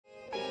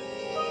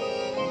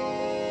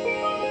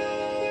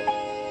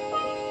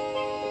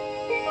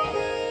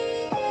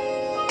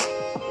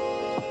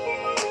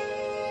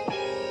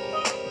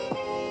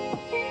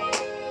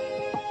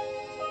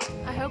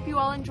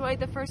enjoyed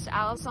the first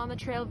Alice on the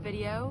Trail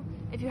video.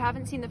 If you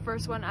haven't seen the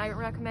first one, I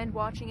recommend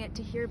watching it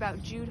to hear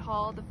about Jude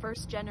Hall, the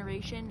first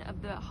generation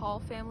of the Hall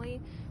family,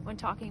 when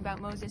talking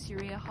about Moses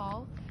Uriah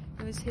Hall,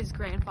 who was his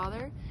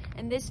grandfather.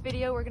 In this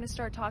video, we're going to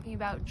start talking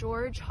about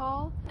George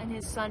Hall and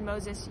his son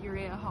Moses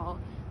Uriah Hall,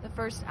 the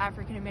first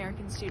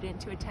African-American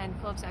student to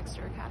attend Phillips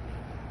Exeter Academy.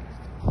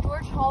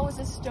 George Hall was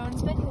a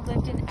stonesman who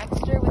lived in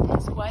Exeter with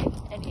his wife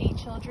and 8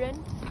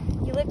 children.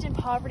 He lived in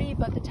poverty,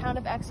 but the town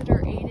of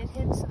Exeter aided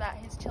him so that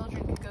his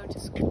children could go to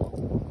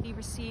school. He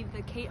received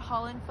the Kate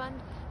Holland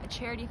Fund, a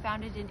charity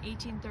founded in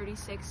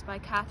 1836 by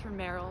Catherine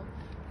Merrill,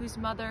 whose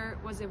mother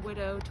was a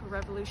widow to a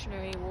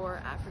Revolutionary War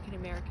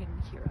African-American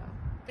hero.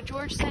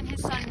 George sent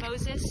his son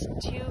Moses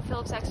to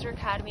Phillips Exeter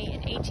Academy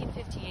in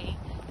 1858,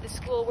 the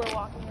school we're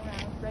walking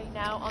around right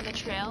now on the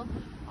trail,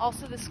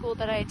 also the school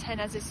that I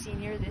attend as a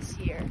senior this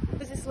year.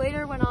 Moses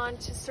later went on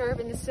to serve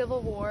in the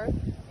Civil War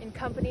in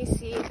Company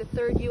C, the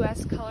 3rd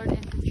U.S. Colored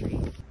Infantry.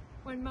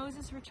 When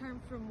Moses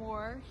returned from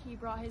war, he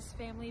brought his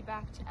family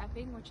back to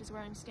Epping, which is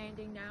where I'm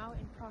standing now,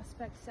 in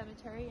Prospect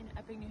Cemetery in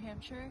Epping, New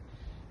Hampshire.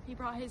 He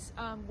brought his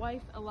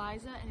wife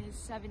Eliza and his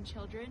 7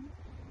 children.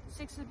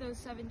 6 of those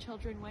 7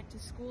 children went to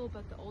school,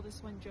 but the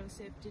oldest one,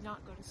 Joseph, did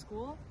not go to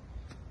school.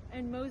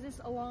 And Moses,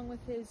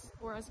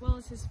 as well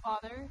as his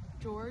father,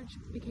 George,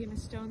 became a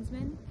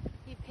stonesman.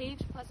 He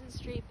paved Pleasant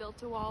Street,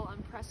 built a wall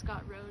on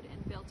Prescott Road,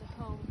 and built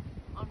a home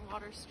on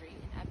Water Street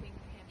in Epping,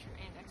 New Hampshire,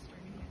 and Exeter,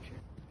 New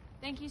Hampshire.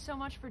 Thank you so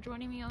much for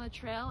joining me on the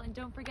trail, and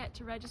don't forget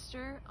to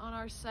register on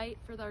our site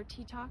for our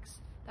Tea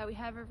Talks that we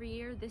have every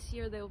year. This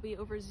year they will be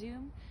over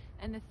Zoom,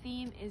 and the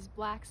theme is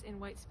Blacks in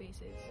White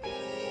Spaces.